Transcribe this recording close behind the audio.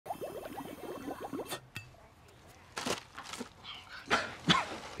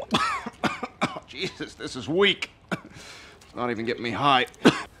Jesus, this is weak. It's not even getting me high.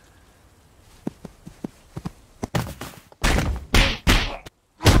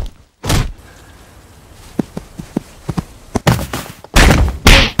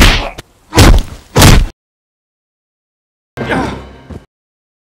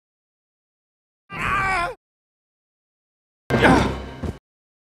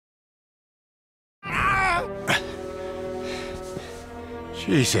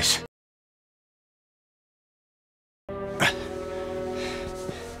 Jesus.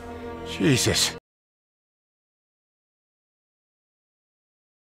 Jesus.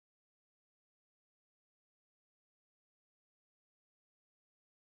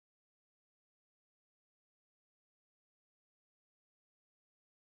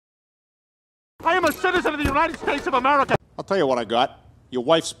 I am a citizen of the United States of America. I'll tell you what I got. Your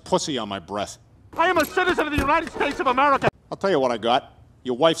wife's pussy on my breath. I am a citizen of the United States of America. I'll tell you what I got.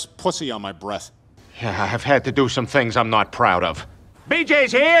 Your wife's pussy on my breath. Yeah, I've had to do some things I'm not proud of.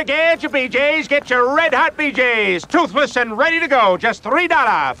 BJ's here. Get your BJ's. Get your red hot BJ's. Toothless and ready to go. Just $3.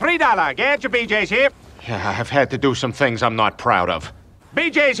 $3. Get your BJ's here. Yeah, I've had to do some things I'm not proud of.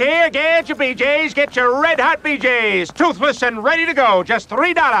 BJ's here. Get your BJ's. Get your red hot BJ's. Toothless and ready to go. Just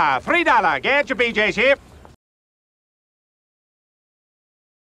 $3. $3. Get your BJ's here.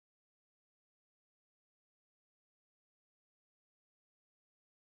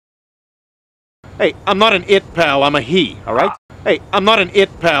 Hey, I'm not an it, pal, I'm a he, all right? Hey, I'm not an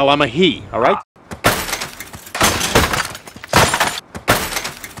it, pal, I'm a he, all right?